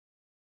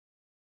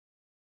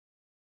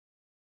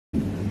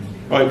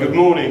Right, good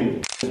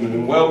morning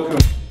and welcome.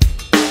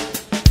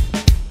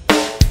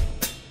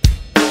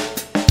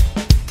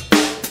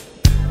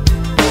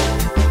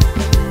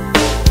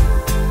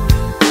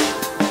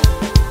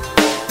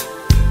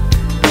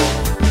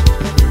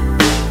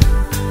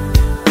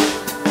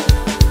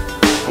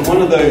 And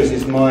one of those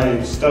is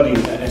my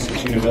studies at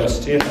Essex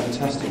University, a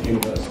fantastic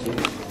university,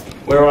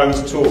 where I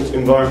was taught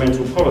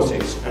environmental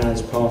politics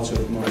as part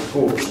of my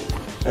course.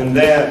 And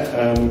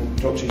there,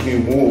 Dr.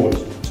 Hugh Ward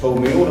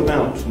told me all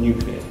about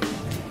nuclear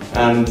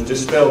and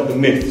dispelled the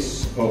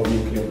myths of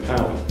nuclear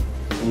power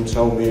and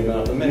told me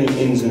about the many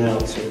ins and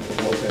outs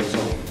of what goes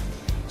on.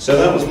 So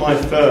that was my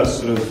first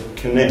sort of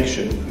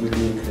connection with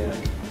nuclear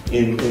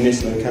in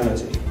this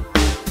locality.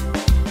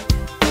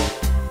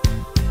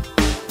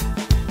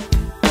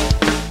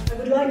 I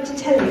would like to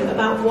tell you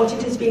about what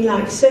it has been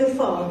like so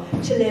far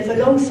to live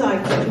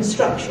alongside the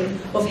construction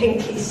of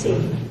Hinkley C.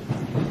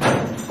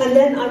 And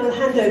then I will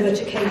hand over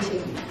to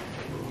Katy.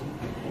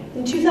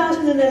 In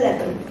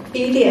 2011,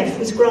 EDF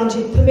was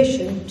granted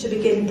permission to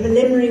begin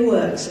preliminary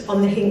works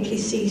on the Hinkley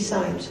C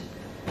site.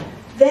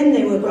 Then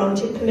they were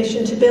granted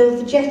permission to build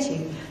the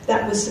jetty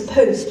that was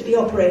supposed to be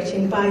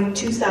operating by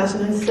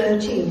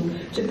 2013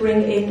 to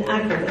bring in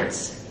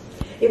aggregates.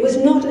 It was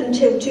not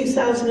until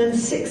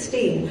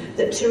 2016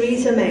 that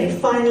Theresa May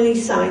finally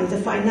signed the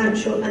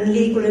financial and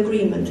legal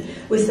agreement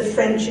with the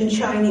French and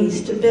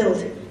Chinese to build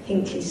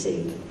Hinkley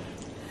C.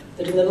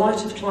 That in the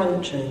light of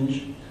climate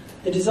change,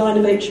 the design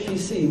of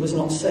HPC was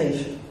not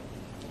safe.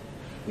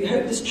 We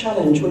hope this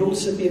challenge will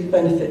also be of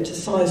benefit to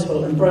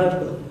Sizewell and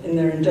Bradwell in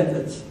their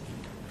endeavours.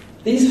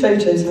 These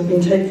photos have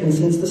been taken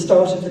since the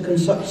start of the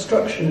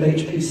construction of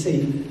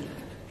HPC.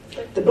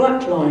 The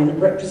black line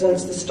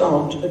represents the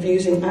start of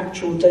using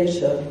actual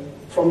data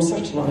from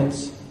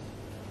satellites,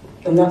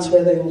 and that's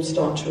where they all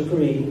start to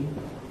agree.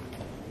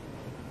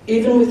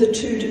 Even with a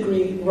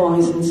 2-degree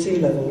rise in sea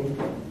level,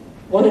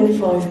 1 in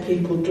 5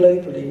 people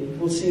globally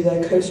will see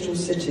their coastal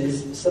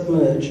cities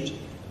submerged.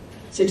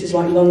 Cities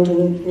like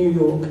London, New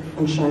York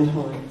and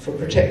Shanghai. For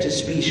protected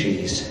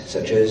species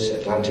such as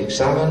Atlantic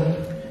salmon,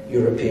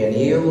 European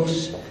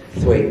eels,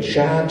 thwaite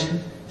shad,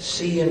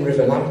 sea and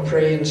river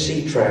lamprey and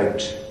sea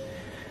trout,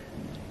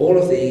 all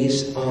of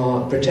these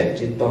are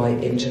protected by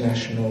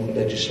international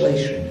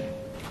legislation.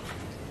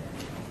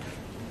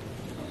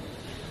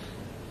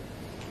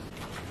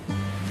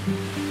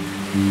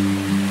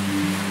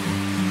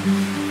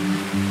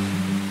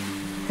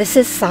 This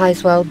is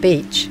Sizewell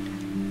Beach,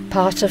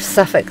 part of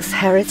Suffolk's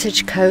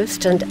heritage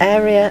coast and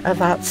area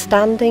of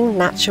outstanding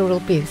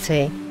natural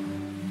beauty.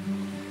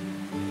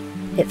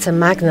 It's a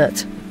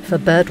magnet for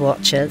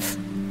birdwatchers.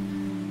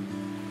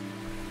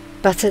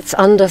 But it's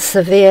under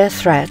severe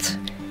threat.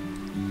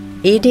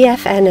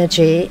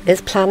 EDFenergy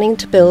is planning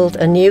to build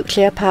a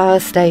nuclear power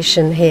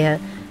station here.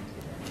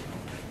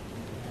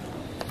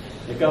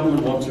 The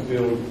government wants to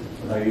build,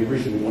 they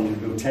originally wanted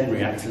to build 10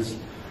 reactors.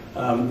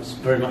 It's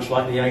very much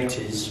like the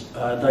 80s.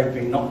 They've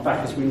been knocked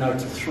back, as we know, to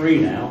 3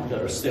 now that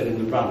are still in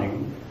the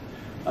running.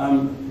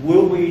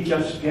 Will we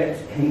just get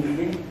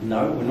Hinkley?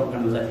 No, we're not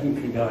going to let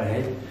Hinkley go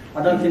ahead.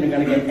 I don't think they're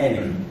going to get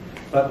any.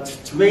 But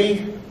to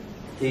me,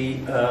 the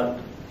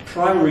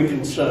primary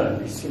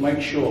concern is to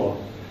make sure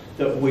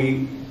that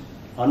we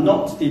are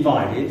not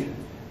divided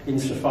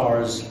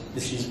insofar as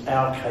this is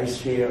our case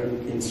here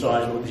in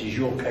Sizewell, this is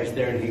your case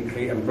there in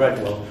Hinkley and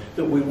Bradwell,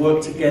 that we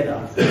work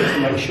together to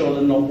make sure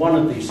that not one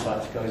of these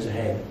sites goes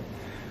ahead.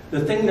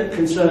 The thing that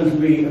concerns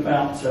me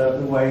about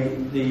the way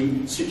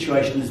the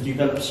situation has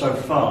developed so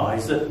far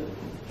is that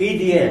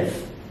EDF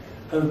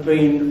have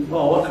been,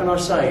 well, what can I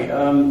say,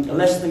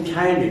 less than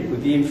candid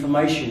with the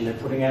information they're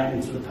putting out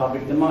into the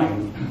public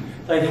domain.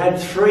 They've had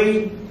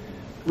 3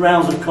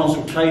 rounds of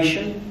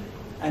consultation,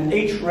 and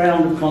each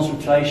round of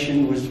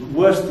consultation was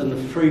worse than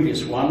the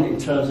previous one in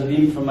terms of the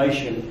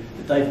information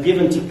that they've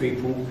given to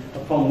people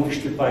upon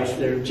which to base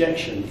their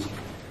objections.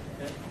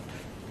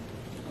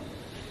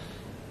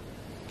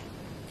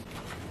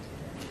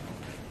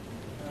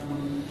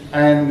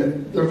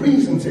 And the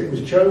reasons it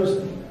was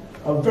chosen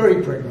are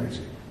very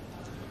pragmatic.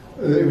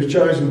 It was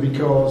chosen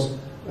because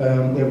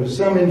there was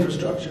some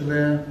infrastructure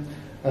there,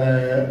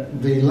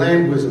 the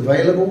land was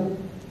available,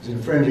 it was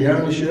in friendly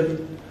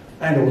ownership,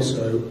 and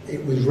also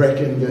it was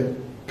reckoned that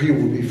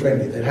people would be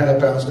friendly. They'd had a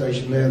power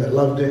station there, they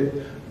loved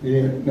it,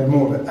 no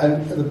more of it.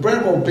 And the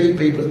Bradwell B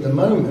people at the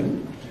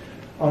moment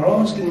are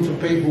asking for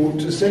people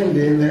to send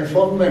in their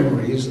fond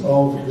memories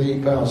of the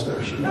power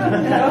station.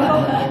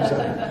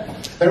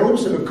 They're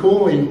also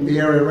calling the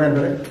area around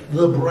it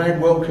the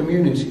Bradwell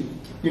community.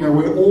 You know,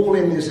 we're all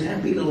in this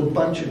happy little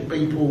bunch of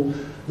people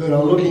that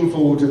are looking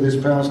forward to this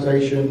power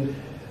station.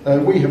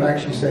 We have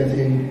actually sent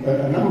in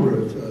a number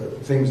of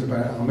things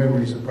about our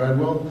memories of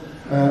Bradwell.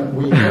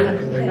 We hope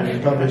that they will be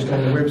published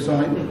on the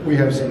website. We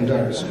have some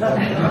doubts.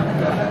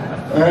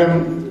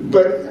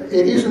 But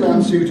it is an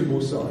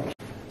unsuitable site.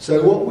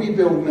 So what we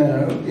build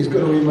now is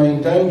going to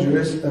remain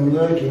dangerous and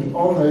lurking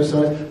on those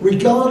sites,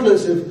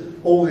 regardless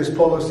of all this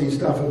policy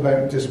stuff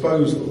about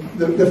disposal.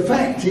 The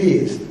fact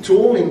is, to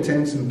all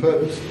intents and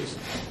purposes,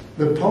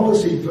 The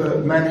policy for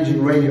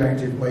managing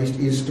radioactive waste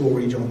is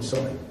storage on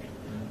site,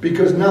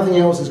 because nothing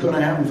else is going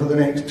to happen for the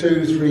next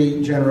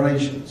 2-3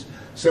 generations.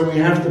 So we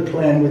have to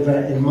plan with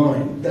that in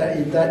mind.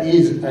 That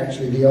is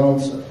actually the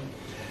answer.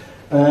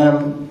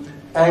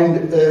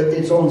 And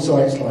it's on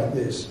sites like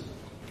this.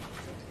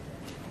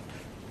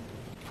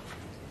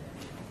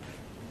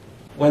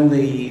 When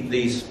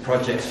these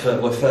projects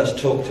were first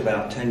talked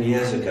about 10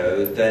 years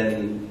ago,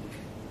 then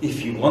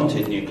if you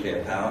wanted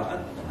nuclear power,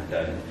 and I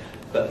don't,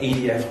 but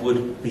EDF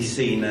would be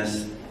seen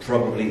as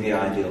probably the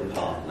ideal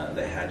partner.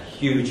 They had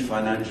huge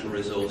financial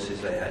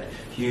resources, they had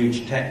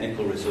huge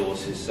technical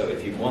resources, so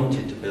if you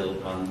wanted to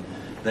build one,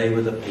 they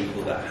were the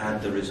people that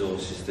had the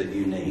resources that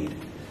you need.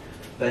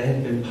 They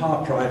had been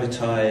part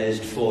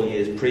privatised 4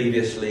 years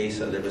previously,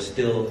 so they were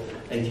still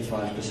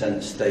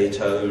 85%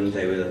 state-owned.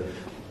 They were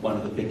one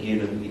of the big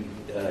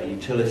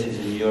utilities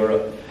in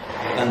Europe,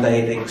 and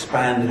they had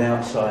expanded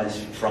outside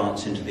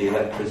France into the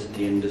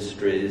electricity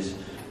industries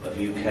of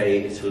UK,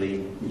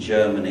 Italy,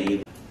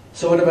 Germany.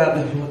 So what about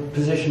the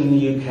position in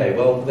the UK?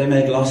 Well, they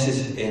made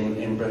losses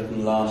in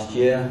Britain last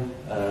year,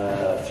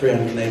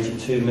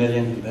 382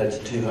 million compared to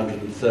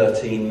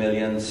 213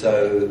 million,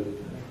 so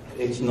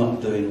it's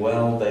not doing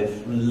well. They're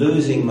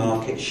losing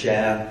market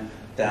share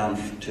down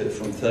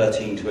from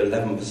 13 to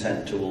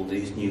 11% to all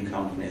these new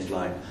companies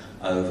like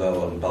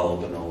OVO and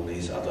Bulb and all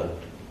these other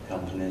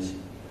companies.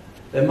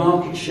 Their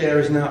market share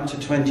is now up to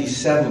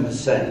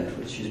 27%,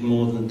 which is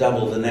more than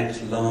double the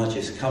next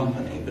largest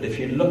company. But if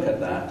you look at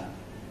that,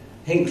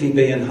 Hinkley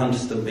B and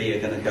Hunterston B are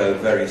going to go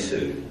very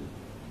soon.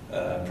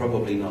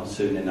 Probably not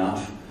soon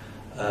enough.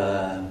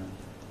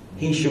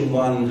 Heysham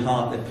 1,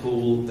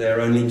 Hartlepool,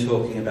 they're only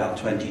talking about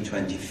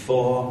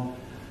 2024.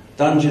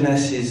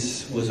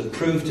 Dungeness was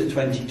approved to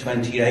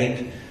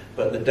 2028,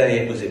 but the day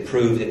it was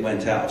approved it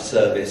went out of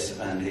service,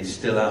 and it's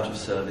still out of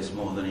service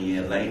more than a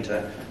year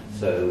later.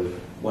 So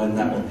when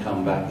that will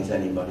come back is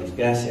anybody's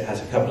guess. It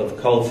has a couple of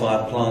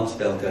coal-fired plants,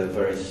 they'll go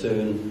very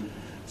soon.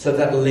 So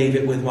that will leave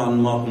it with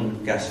one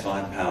modern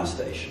gas-fired power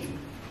station.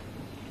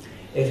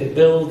 If it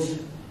builds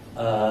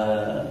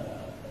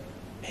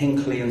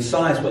Hinkley and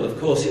Sizewell, of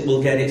course it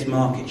will get its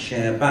market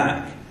share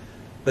back,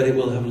 but it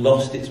will have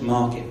lost its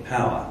market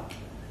power,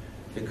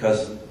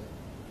 because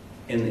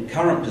in the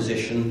current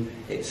position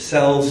it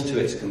sells to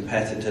its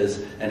competitors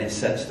and it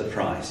sets the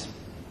price.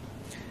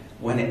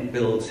 When it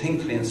builds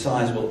Hinkley and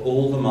Sizewell,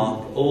 all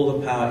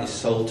the power is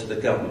sold to the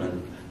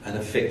government at a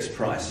fixed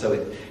price, so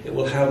it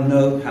will have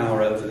no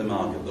power over the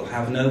market. It will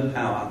have no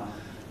power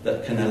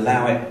that can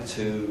allow it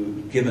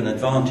to give an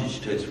advantage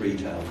to its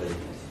retail business.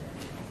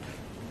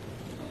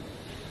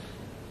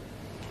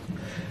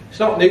 It's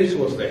not new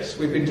to us, this.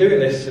 We've been doing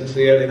this since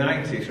the early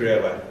 90s,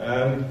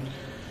 really.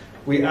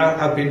 We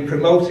have been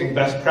promoting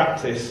best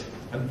practice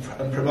and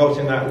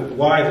promoting that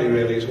widely,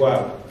 really, as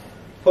well.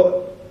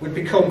 But we've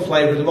become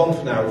flavour of the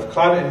month now.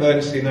 Climate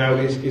emergency now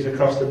is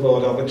across the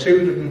board. Over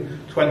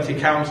 220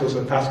 councils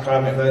have passed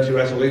climate emergency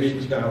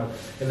resolutions now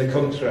in the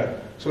country.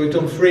 So we've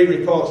done 3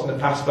 reports in the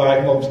past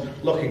 5 months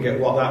looking at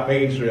what that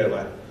means,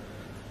 really.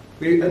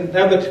 We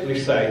inevitably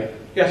say,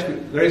 yes,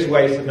 there is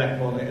ways to make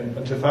money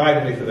and to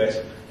find money for this,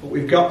 but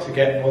we've got to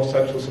get more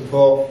central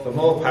support for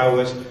more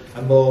powers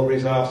and more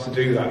resource to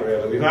do that,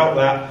 really. Without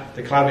that,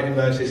 the climate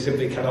emergency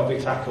simply cannot be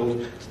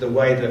tackled to the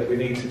way that we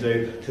need to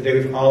do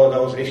with all of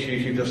those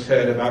issues you just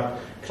heard about: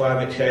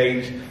 climate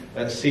change,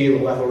 sea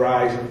level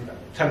rise, and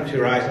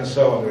temperature rise, and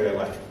so on,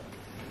 really.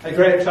 A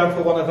great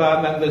example, one of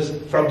our members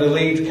from the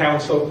Leeds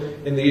Council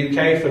in the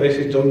UK for this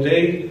is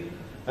Dundee.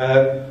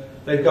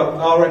 They've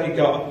already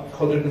got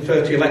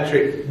 130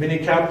 electric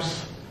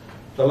minicabs,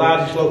 the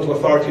largest local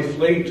authority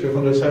fleet with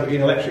 117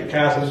 electric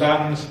cars and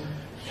vans,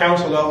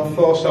 council-owned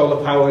 4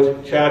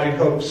 solar-powered charging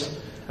hubs,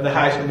 and the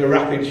highest number of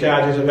rapid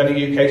chargers of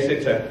any UK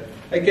city.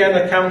 Again,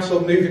 a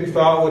council moving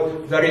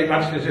forward very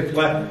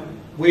imaginatively.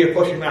 We are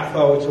pushing that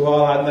forward to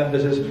all our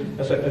members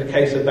as a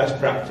case of best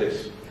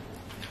practice.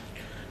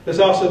 There's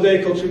also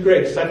vehicle to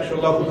grid.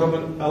 Central local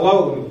government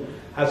alone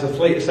has a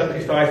fleet of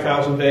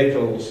 75,000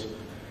 vehicles.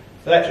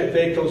 Electric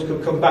vehicles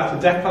could come back to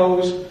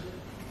depots.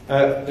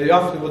 They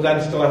often will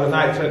then still have a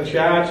night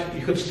charge.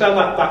 You could sell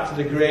that back to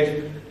the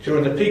grid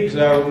during the peak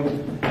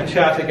zone and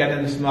charge again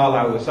in the small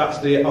hours. That's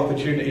the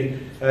opportunity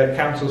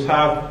councils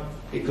have.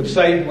 It could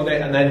save money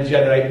and then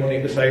generate money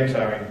at the same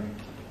time.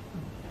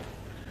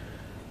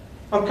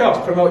 Of course,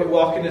 promoting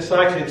walking and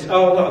cycling, it's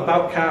all not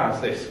about cars,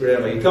 this,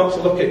 really. You've got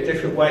to look at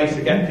different ways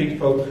to get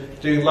people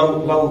to do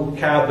low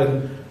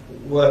carbon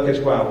work as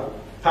well.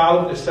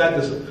 Parliament has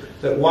said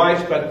that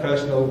widespread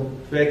personal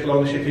vehicle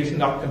ownership is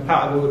not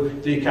compatible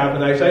with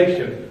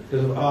decarbonisation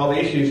because of all the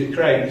issues it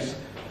creates.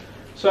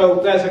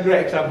 So there's a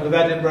great example of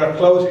Edinburgh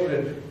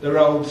closing the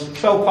roads.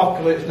 So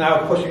popular it's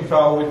now pushing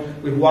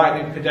forward with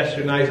widening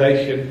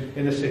pedestrianisation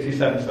in the city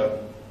centre.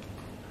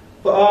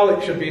 But all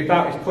it should be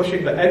about is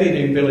pushing that any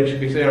new building should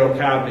be zero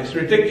carbon. It's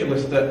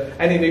ridiculous that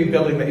any new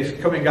building that is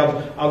coming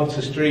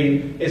onto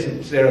stream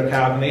isn't zero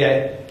carbon,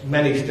 yet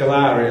many still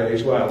are, really,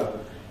 as well.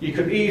 You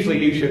could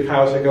easily use your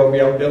powers to go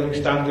beyond building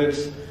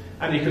standards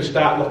And you can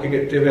start looking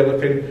at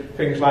developing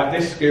things like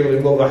this school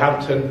in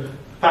Wolverhampton,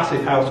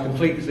 passive house,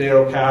 complete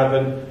zero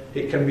carbon.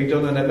 It can be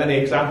done, and there are many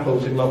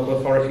examples in local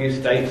authority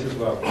estates as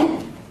well.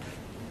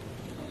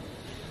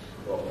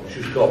 We've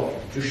just got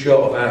just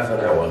short of half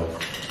an hour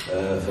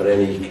for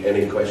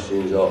any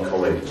questions or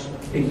comments.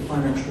 Big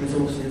financial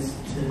resources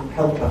to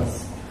help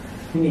us.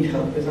 We need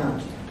help with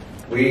that.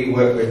 We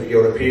work with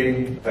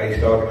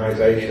European-based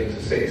organisations,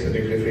 the Cities of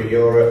Nuclear Free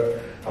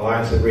Europe,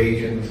 Alliance of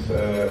Regions,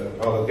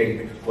 other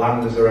big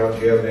landers around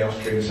Germany,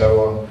 Austria and so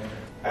on.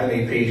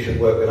 NEP should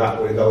work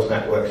with those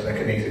networks, and they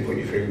can easily put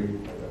you through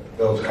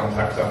those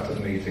contacts after the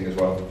meeting as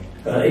well.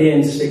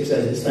 EN6, as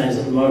it stands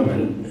at the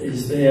moment,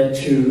 is there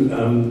to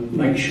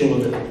make sure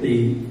that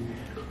the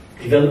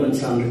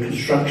developments under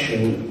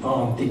construction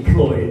are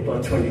deployed by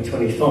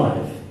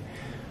 2025.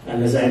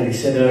 And as Andy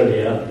said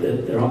earlier,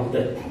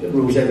 that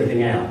rules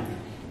everything out.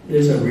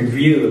 There's a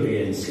review of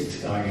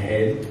EN6 going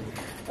ahead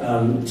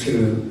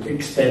to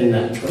extend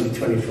that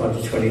 2025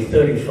 to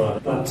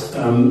 2035. But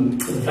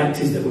the fact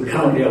is that we're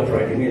currently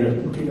operating in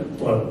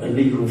a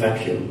legal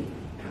vacuum.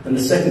 And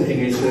the second thing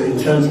is that in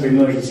terms of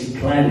emergency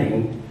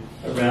planning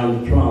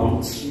around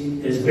plants,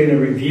 there's been a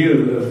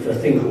review of a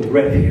thing called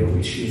REPIA,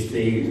 which is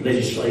the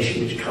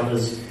legislation which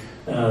covers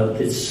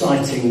the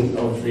siting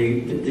of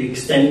the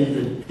extent of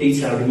the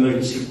detailed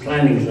emergency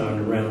planning zone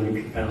around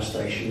nuclear power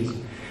stations.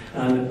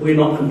 We're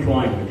not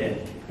complying with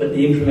it, but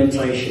the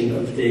implementation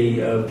of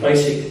the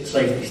basic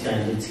safety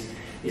standards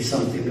is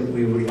something that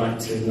we would like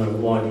to know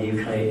why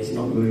the UK is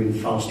not moving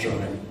faster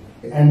on it.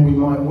 And we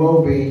might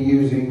well be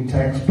using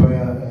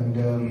taxpayer and,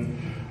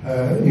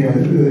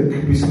 there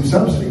could be some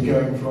subsidy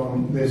going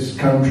from this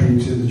country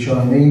to the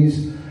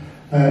Chinese,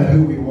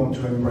 who we want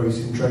to embrace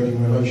in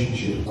trading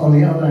relationships. On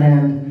the other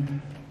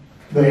hand,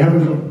 they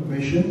haven't got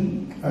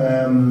permission.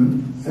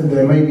 And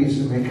there may be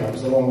some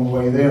hiccups along the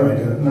way there, I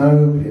don't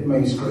know, but it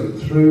may scrape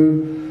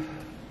through.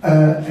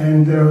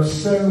 And there are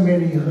so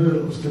many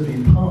hurdles to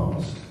be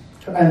passed.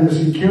 And the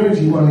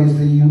security one is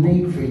the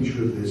unique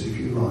feature of this, if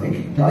you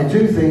like. I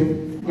do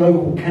think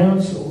local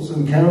councils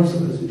and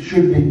councillors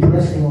should be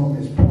pressing on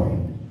this point,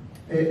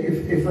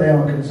 if they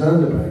are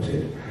concerned about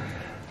it.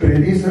 But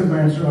it is a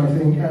matter, I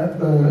think, at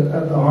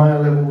the higher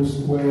levels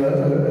where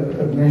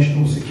of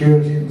national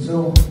security and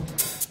so on.